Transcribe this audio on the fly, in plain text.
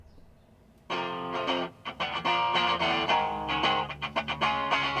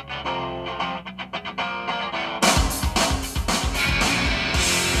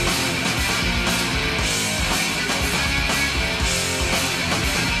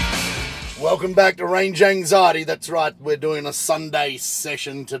Welcome back to Range Anxiety. That's right, we're doing a Sunday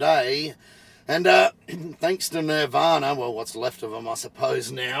session today. And thanks to Nirvana, well, what's left of them, I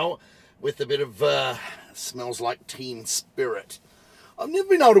suppose now, with a bit of smells like Teen Spirit. I've never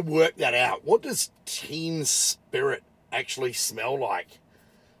been able to work that out. What does Teen Spirit actually smell like?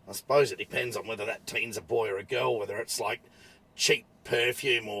 I suppose it depends on whether that teen's a boy or a girl, whether it's like cheap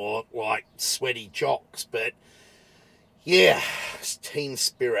perfume or like sweaty jocks, but yeah, it's Teen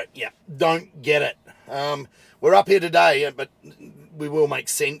Spirit. Yeah, don't get it. We're up here today, but we will make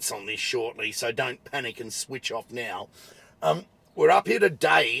sense on this shortly, so don't panic and switch off now. We're up here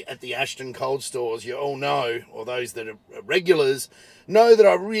today at the Ashton Cold Stores. You all know, or those that are regulars, know that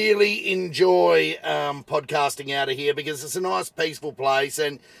I really enjoy podcasting out of here because it's a nice, peaceful place,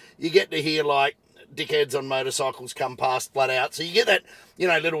 and you get to hear, like, dickheads on motorcycles come past flat out. So you get that,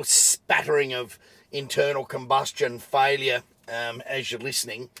 little spattering of internal combustion failure as you're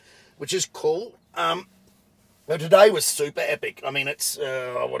listening, which is cool. But today was super epic. I mean, it's,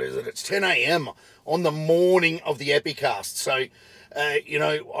 It's 10 a.m. on the morning of the Epicast. So,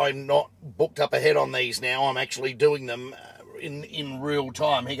 I'm not booked up ahead on these now. I'm actually doing them in real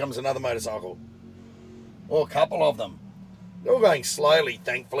time. Here comes another motorcycle. Or a couple of them. They're all going slowly,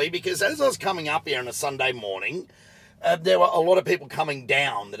 thankfully, because as I was coming up here on a Sunday morning, there were a lot of people coming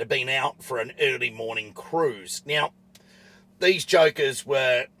down that had been out for an early morning cruise. Now, these jokers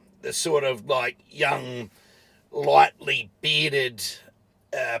were the sort of like young, lightly bearded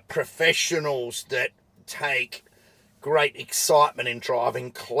professionals that take great excitement in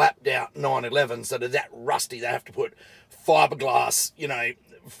driving clapped out 911s that are that rusty they have to put fiberglass,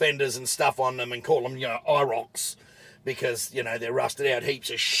 fenders and stuff on them and call them, IROCs because, they're rusted out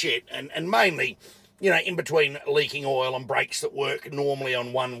heaps of shit. And mainly, in between leaking oil and brakes that work normally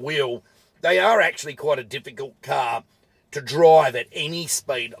on one wheel, they are actually quite a difficult car to drive at any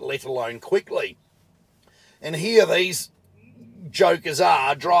speed, let alone quickly. And here these jokers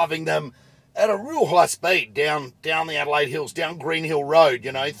are driving them at a real high speed down the Adelaide Hills, down Green Hill Road,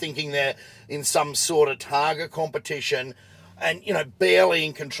 thinking they're in some sort of Targa competition and, barely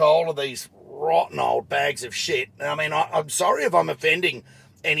in control of these rotten old bags of shit. I mean, I'm sorry if I'm offending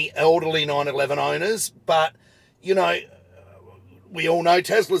any elderly 911 owners, but, we all know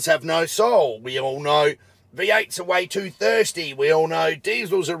Teslas have no soul. We all know V8s are way too thirsty. We all know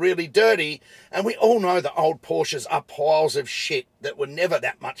diesels are really dirty. And we all know that old Porsches are piles of shit that were never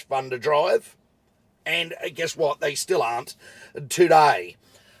that much fun to drive. And guess what? They still aren't today.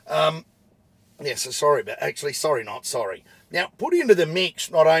 Sorry, not sorry. Now, put into the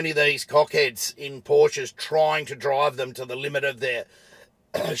mix not only these cockheads in Porsches trying to drive them to the limit of their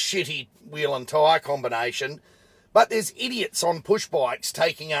shitty wheel and tyre combination, but there's idiots on push bikes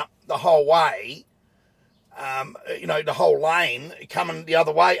taking up the whole way, the whole lane, coming the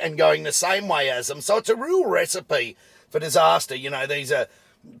other way and going the same way as them. So it's a real recipe for disaster. These are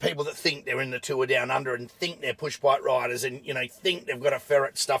people that think they're in the Tour Down Under and think they're push bike riders and, think they've got to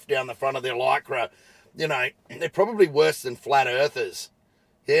ferret stuff down the front of their Lycra. They're probably worse than flat earthers.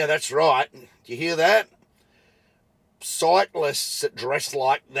 Yeah, that's right. Do you hear that? Cyclists that dress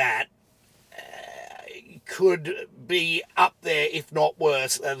like that could be up there, if not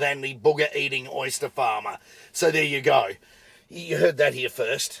worse, than the booger-eating oyster farmer. So there you go. You heard that here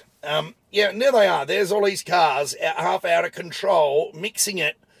first. And there they are. There's all these cars half out of control, mixing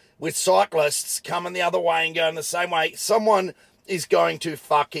it with cyclists coming the other way and going the same way. Someone is going to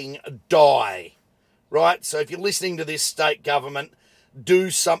fucking die, right? So if you're listening to this state government, do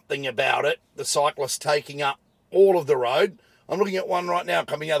something about it. The cyclists taking up all of the road. I'm looking at one right now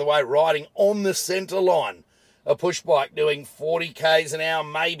coming the other way, riding on the centre line. A push bike doing 40 k's an hour,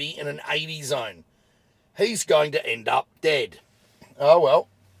 maybe in an 80 zone. He's going to end up dead. Oh, well.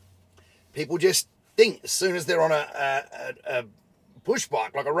 People just think as soon as they're on a push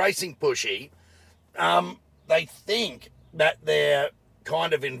bike, like a racing pushy, they think that they're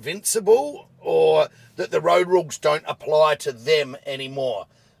kind of invincible or that the road rules don't apply to them anymore.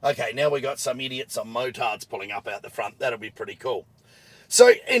 Okay, now we got some idiots on motards pulling up out the front. That'll be pretty cool.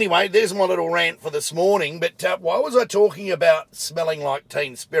 So anyway, there's my little rant for this morning. But why was I talking about smelling like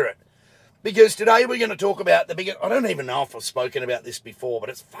Teen Spirit? Because today we're going to talk about the biggest... I don't even know if I've spoken about this before,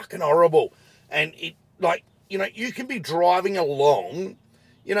 but it's fucking horrible. And it, you can be driving along,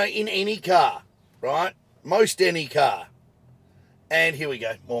 in any car, right? Most any car. And here we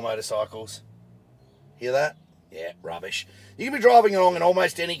go, more motorcycles. Hear that? Yeah, rubbish. You can be driving along in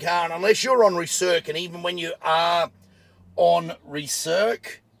almost any car, and unless you're on recirc, and even when you are on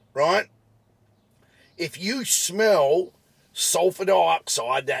recirc, right, if you smell sulfur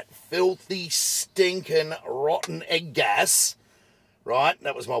dioxide, that filthy, stinking, rotten egg gas, right?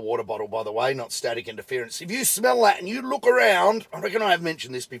 That was my water bottle, by the way, not static interference. If you smell that and you look around, I reckon I have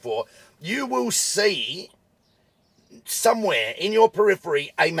mentioned this before, you will see somewhere in your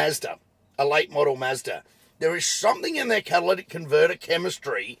periphery a Mazda, a late model Mazda. There is something in their catalytic converter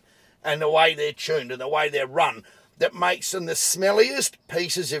chemistry and the way they're tuned and the way they're run that makes them the smelliest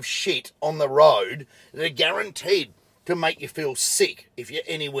pieces of shit on the road that are guaranteed to make you feel sick if you're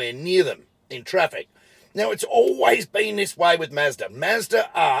anywhere near them in traffic. Now, it's always been this way with Mazda.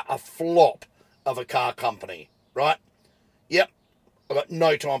 Mazda are a flop of a car company, right? Yep, I've got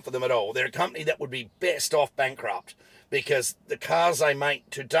no time for them at all. They're a company that would be best off bankrupt because the cars they make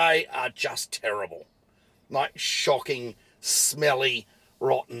today are just terrible. Like shocking, smelly,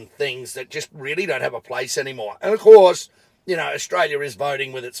 rotten things that just really don't have a place anymore. And of course, you know, Australia is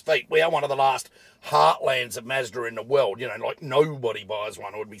voting with its feet. We are one of the last heartlands of Mazda in the world. You know, like nobody buys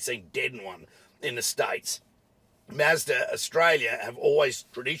one or would be seen dead in one in the States. Mazda Australia have always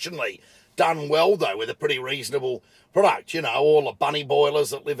traditionally done well, though, with a pretty reasonable product. You know, all the bunny boilers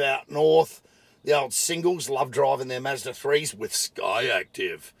that live out north, the old singles love driving their Mazda 3s with Sky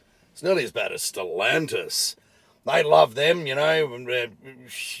Active. It's nearly as bad as Stellantis. They love them, you know, when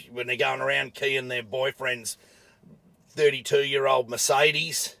they're going around keying their boyfriend's 32-year-old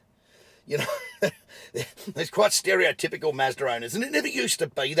Mercedes. You know, there's quite stereotypical Mazda owners, and it never used to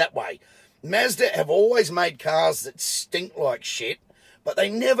be that way. Mazda have always made cars that stink like shit, but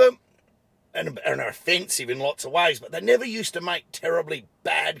they never, and are offensive in lots of ways, but they never used to make terribly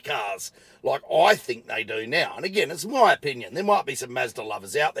bad cars like I think they do now. And again, it's my opinion. There might be some Mazda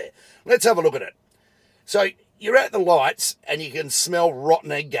lovers out there. Let's have a look at it. So you're at the lights and you can smell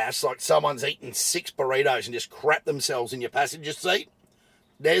rotten egg gas like someone's eaten 6 burritos and just crap themselves in your passenger seat.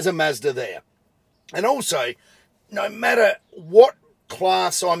 There's a Mazda there. And also, no matter what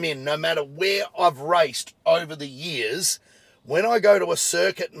class I'm in, no matter where I've raced over the years, when I go to a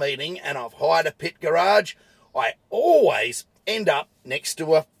circuit meeting and I've hired a pit garage, I always end up next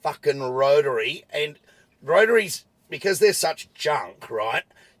to a fucking rotary. And rotaries, because they're such junk, right,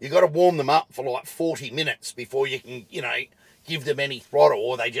 you got to warm them up for like 40 minutes before you can, you know, give them any throttle,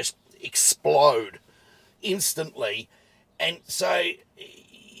 or they just explode instantly. And so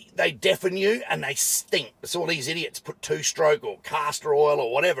they deafen you and they stink. So all these idiots put 2-stroke or castor oil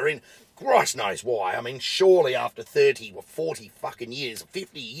or whatever in. Christ knows why. I mean, surely after 30 or 40 fucking years,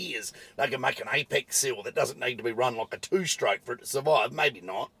 50 years, they can make an Apex seal that doesn't need to be run like a 2-stroke for it to survive. Maybe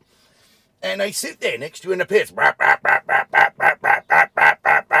not. And they sit there next to you in the pits,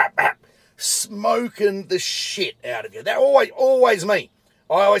 smoking the shit out of you. They're always me.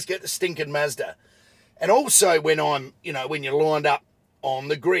 I always get the stinking Mazda. And also when I'm, you know, when you're lined up on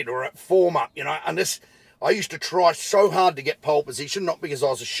the grid or at form up, you know, and this, I used to try so hard to get pole position, not because I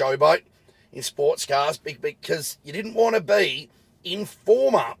was a showboat in sports cars, because you didn't want to be in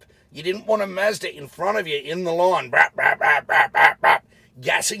form up. You didn't want a Mazda in front of you in the line,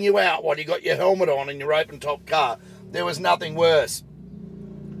 gassing you out while you got your helmet on in your open top car. There was nothing worse.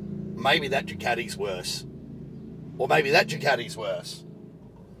 Maybe that Ducati's worse. Or maybe that Ducati's worse.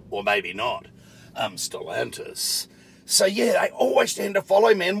 Or maybe not. Stellantis. So yeah, they always tend to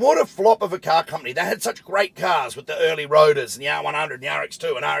follow, man. What a flop of a car company. They had such great cars with the early Rotors and the R100 and the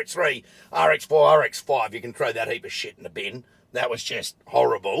RX2 and RX3, RX4, RX5. You can throw that heap of shit in the bin. That was just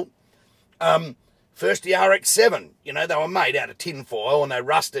horrible. First the RX7, you know, they were made out of tinfoil and they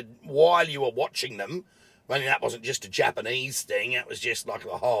rusted while you were watching them. I mean, that wasn't just a Japanese thing. It was just like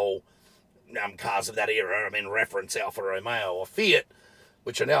the whole cars of that era. I mean, reference Alfa Romeo or Fiat,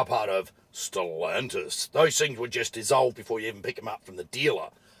 which are now part of Stellantis. Those things would just dissolve before you even pick them up from the dealer.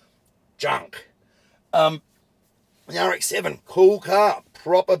 Junk. The RX-7, cool car,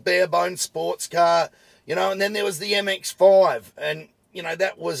 proper bare-bones sports car, you know, and then there was the MX-5, and, you know,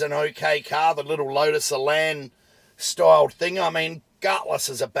 that was an okay car, the little Lotus Elan styled thing. I mean, gutless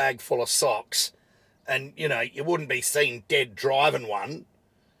as a bag full of socks, and, you know, you wouldn't be seen dead driving one,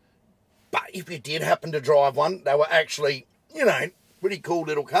 but if you did happen to drive one, they were actually, you know, pretty cool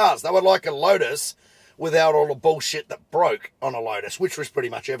little cars. They were like a Lotus without all the bullshit that broke on a Lotus, which was pretty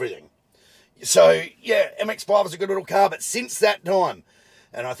much everything. So, yeah, MX-5 was a good little car, but since that time,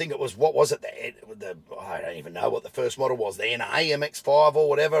 and I think it was, what was it, I don't even know what the first model was, the NA MX-5 or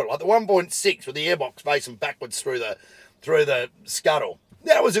whatever, like the 1.6 with the airbox facing backwards through the scuttle.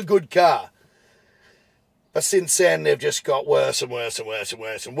 That was a good car. But since then, they've just got worse and worse and worse and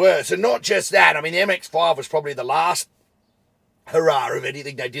worse and worse. And not just that, I mean, the MX-5 was probably the last hurrah of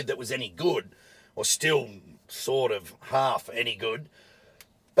anything they did that was any good, or still sort of half any good.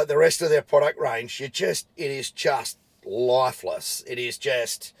 But the rest of their product range, it is just lifeless. It is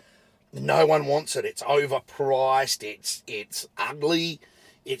just, No one wants it. It's overpriced. It's ugly.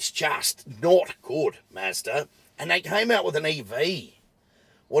 It's just not good, Mazda. And they came out with an EV.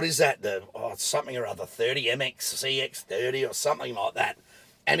 What is that? It's something or other, 30 MX CX30 or something like that.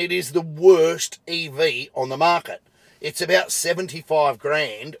 And it is the worst EV on the market. It's about 75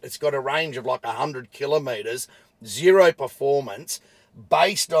 grand. It's got a range of like 100 kilometres, zero performance,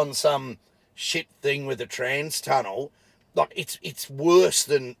 based on some shit thing with a trans tunnel. Like, it's worse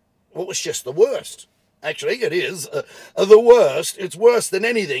than what was just the worst. Actually, it is the worst. It's worse than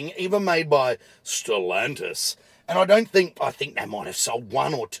anything even made by Stellantis. And I think they might have sold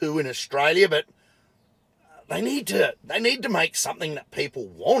one or two in Australia, but they need to make something that people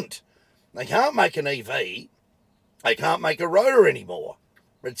want. They can't make an EV. They can't make a rotor anymore.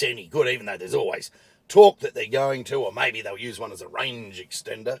 But it's any good, even though there's always talk that they're going to, or maybe they'll use one as a range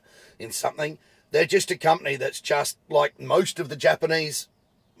extender in something. They're just a company that's just like most of the Japanese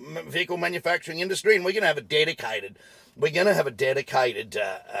vehicle manufacturing industry, and we're going to have a dedicated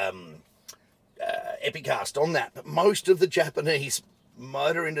epicast on that. But most of the Japanese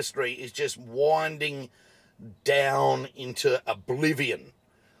motor industry is just winding down into oblivion.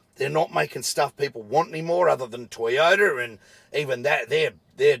 They're not making stuff people want anymore, other than Toyota, and even that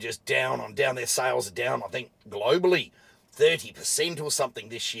they're just down. Their sales are down, I think, globally 30% or something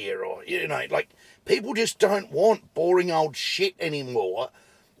this year. Or like, people just don't want boring old shit anymore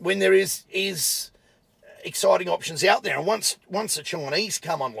when there is exciting options out there. And once the Chinese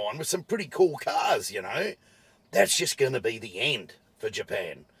come online with some pretty cool cars, that's just going to be the end for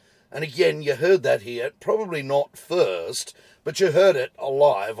Japan. And again, you heard that here, probably not first, but you heard it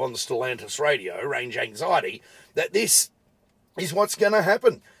live on the Stellantis radio, Range Anxiety, that this is what's going to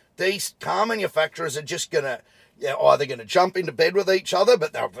happen. These car manufacturers are just going to, either going to jump into bed with each other,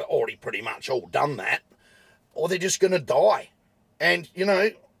 but they've already pretty much all done that, or they're just going to die. And,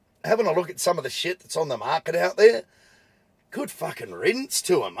 having a look at some of the shit that's on the market out there, good fucking riddance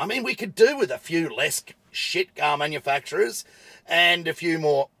to them. I mean, we could do with a few less shit car manufacturers and a few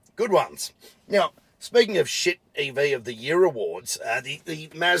more good ones. Now, speaking of shit EV of the Year awards, the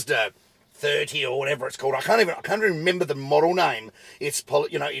Mazda 30 or whatever it's called, I can't even remember the model name. It's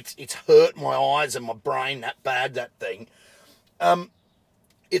hurt my eyes and my brain that bad, that thing.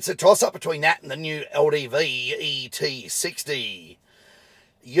 It's a toss-up between that and the new LDV ET60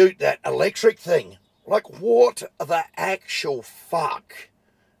 Ute, that electric thing. Like, what the actual fuck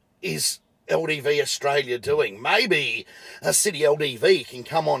is LDV Australia doing? Maybe a City LDV can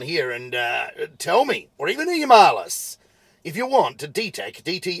come on here and tell me, or even email us, if you want, to dtech,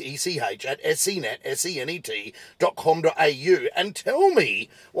 DTECH, at senet.com.au, and tell me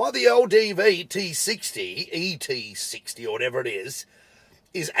why the LDV T60, ET60, or whatever it is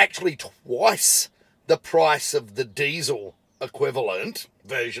actually twice the price of the diesel equivalent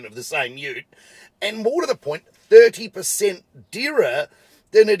version of the same ute, and more to the point, 30% dearer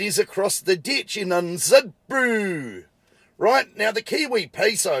than it is across the ditch in Nzabru. Right? Now, the Kiwi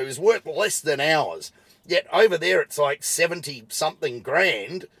peso is worth less than ours, yet over there it's like 70-something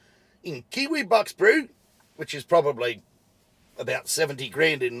grand in Kiwi bucks, brew, which is probably about 70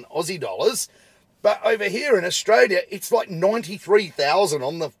 grand in Aussie dollars. But over here in Australia, it's like 93,000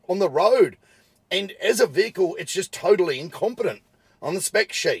 on the road. And as a vehicle, it's just totally incompetent on the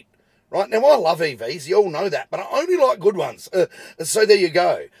spec sheet. Right? Now, I love EVs, you all know that, but I only like good ones. So there you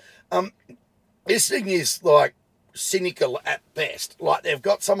go. This thing is, like, cynical at best. Like, they've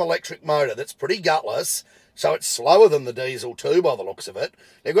got some electric motor that's pretty gutless, so it's slower than the diesel too, by the looks of it.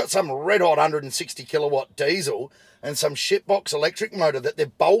 They've got some red-hot 160 kilowatt diesel and some shitbox electric motor that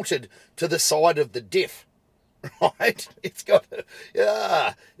they've bolted to the side of the diff. Right? It's got,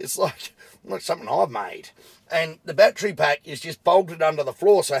 it's like something I've made. And the battery pack is just bolted under the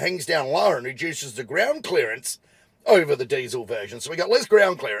floor, so it hangs down lower and reduces the ground clearance over the diesel version. So we got less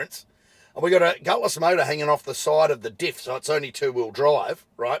ground clearance, and we got a gutless motor hanging off the side of the diff, so it's only two-wheel drive,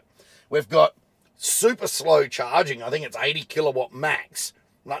 right? We've got super slow charging. I think it's 80 kilowatt max.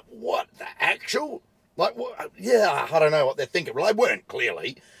 Like, what the actual? Like, what? Yeah, I don't know what they're thinking. Well, they weren't,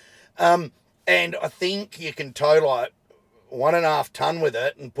 clearly. And I think you can tow like 1.5 ton with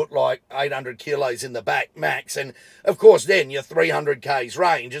it and put like 800 kilos in the back max. And of course, then your 300 k's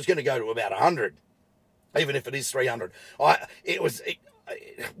range is going to go to about 100, even if it is 300. I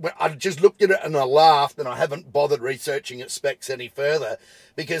just looked at it and I laughed, and I haven't bothered researching its specs any further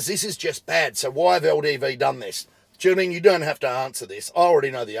because this is just bad. So why have LDV done this? Julian, you don't have to answer this. I already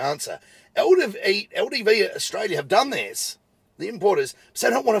know the answer. LDV Australia have done this. The importers, so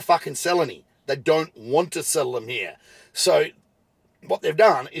they don't want to fucking sell any. They don't want to sell them here. So what they've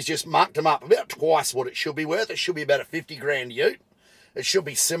done is just marked them up about twice what it should be worth. It should be about a 50 grand ute. it should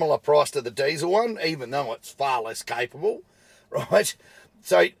be similar price to the diesel one, even though it's far less capable, right?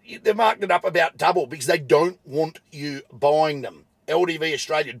 So they're marked it up about double because they don't want you buying them. LDV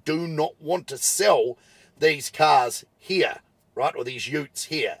Australia do not want to sell these cars here, right, or these utes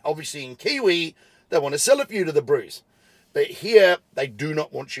here. Obviously in Kiwi, they want to sell a few to the brews. But here, they do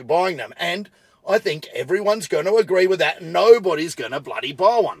not want you buying them. And I think everyone's going to agree with that. Nobody's going to bloody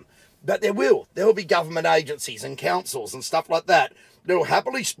buy one. But there will. There will be government agencies and councils and stuff like that that will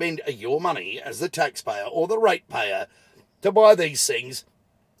happily spend your money as the taxpayer or the ratepayer to buy these things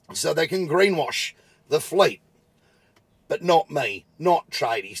so they can greenwash the fleet. But not me, not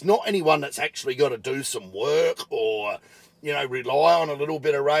tradies, not anyone that's actually got to do some work or, you know, rely on a little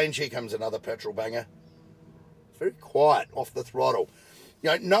bit of range. Here comes another petrol banger. Very quiet off the throttle. You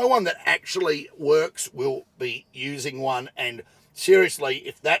know, no one that actually works will be using one. And seriously,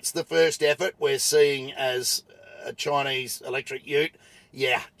 if that's the first effort we're seeing as a Chinese electric ute,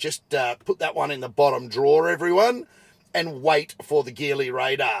 yeah, just put that one in the bottom drawer, everyone, and wait for the Geely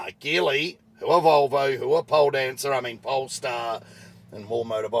radar. Geely, who are Volvo, who are Polestar, and more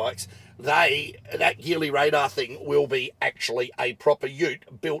motorbikes, that Geely radar thing will be actually a proper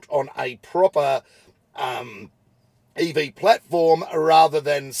ute built on a proper EV platform rather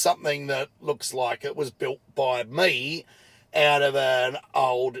than something that looks like it was built by me out of an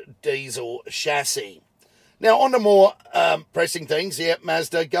old diesel chassis. Now, on to more pressing things. Yeah,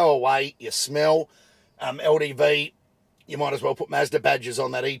 Mazda, go away. You smell. LDV, you might as well put Mazda badges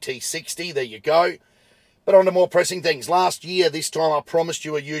on that ET60. There you go. But on to more pressing things. Last year, this time, I promised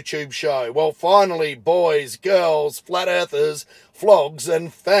you a YouTube show. Well, finally, boys, girls, flat earthers, flogs,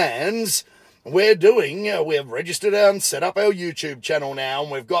 and fans, we've registered and set up our YouTube channel now,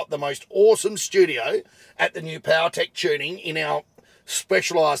 and we've got the most awesome studio at the new PowerTech Tuning in our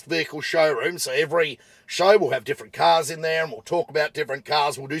specialised vehicle showroom. So every show we'll have different cars in there, and we'll talk about different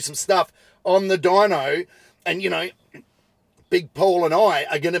cars. We'll do some stuff on the dyno, and, you know, Big Paul and I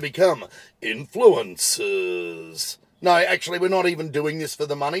are going to become influencers. No, actually, we're not even doing this for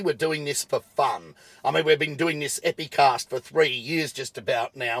the money. We're doing this for fun. I mean, we've been doing this Epicast for 3 years just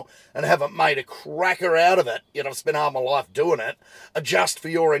about now and haven't made a cracker out of it. Yet I've spent half my life doing it just for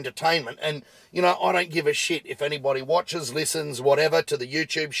your entertainment. And, you know, I don't give a shit if anybody watches, listens, whatever, to the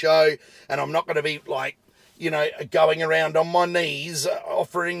YouTube show. And I'm not going to be, like, you know, going around on my knees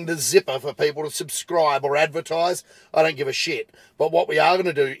offering the zipper for people to subscribe or advertise. I don't give a shit. But what we are going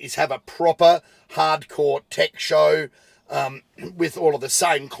to do is have a proper hardcore tech show with all of the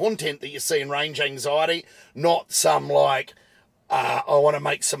same content that you see in Range Anxiety, not some like, I want to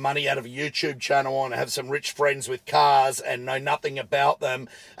make some money out of a YouTube channel, I want to have some rich friends with cars and know nothing about them,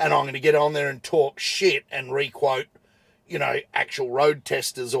 and I'm going to get on there and talk shit and requote, you know, actual road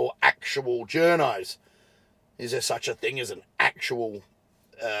testers or actual journos. Is there such a thing as an actual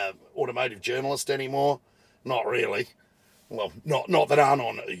automotive journalist anymore? Not really. Well, not that aren't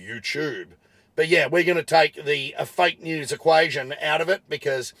on YouTube. But yeah, we're going to take the fake news equation out of it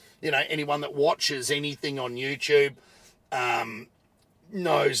because, you know, anyone that watches anything on YouTube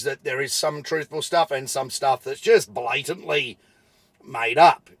knows that there is some truthful stuff and some stuff that's just blatantly made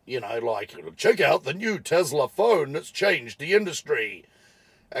up. You know, like, check out the new Tesla phone that's changed the industry.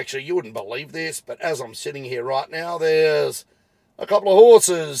 Actually, you wouldn't believe this, but as I'm sitting here right now, there's a couple of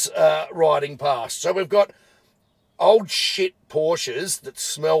horses riding past. So we've got old shit Porsches that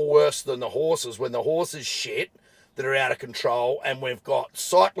smell worse than the horses when the horses shit, that are out of control, and we've got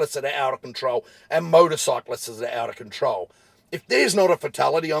cyclists that are out of control and motorcyclists that are out of control. If there's not a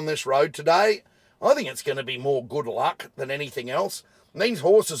fatality on this road today, I think it's going to be more good luck than anything else. And these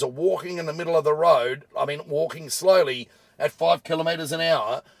horses are walking in the middle of the road, I mean, walking slowly at 5 kilometres an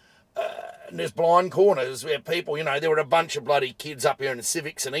hour, and there's blind corners where people, you know, there were a bunch of bloody kids up here in the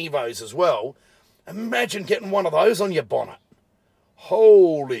Civics and Evos as well. Imagine getting one of those on your bonnet.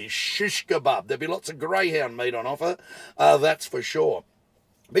 Holy shish kebab. There'd be lots of greyhound meat on offer, that's for sure.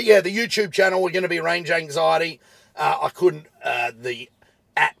 But yeah, the YouTube channel, we're going to be Range Anxiety. I couldn't, the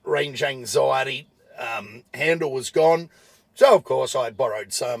 @Range Anxiety handle was gone. So, of course, I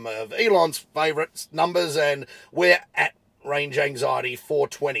borrowed some of Elon's favourite numbers, and we're at Range Anxiety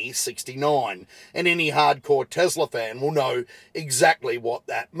 42069. And any hardcore Tesla fan will know exactly what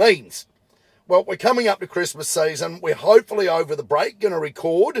that means. Well, we're coming up to Christmas season. We're hopefully over the break going to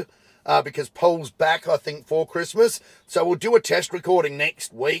record because Paul's back, I think, for Christmas. So we'll do a test recording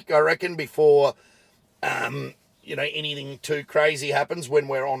next week, I reckon, before, you know, anything too crazy happens when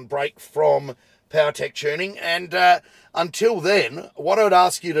we're on break from PowerTech Tuning. And until then, what I would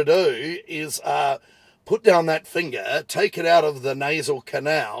ask you to do is put down that finger, take it out of the nasal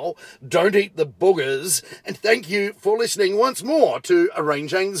canal, don't eat the boogers, and thank you for listening once more to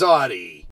Arrange Anxiety.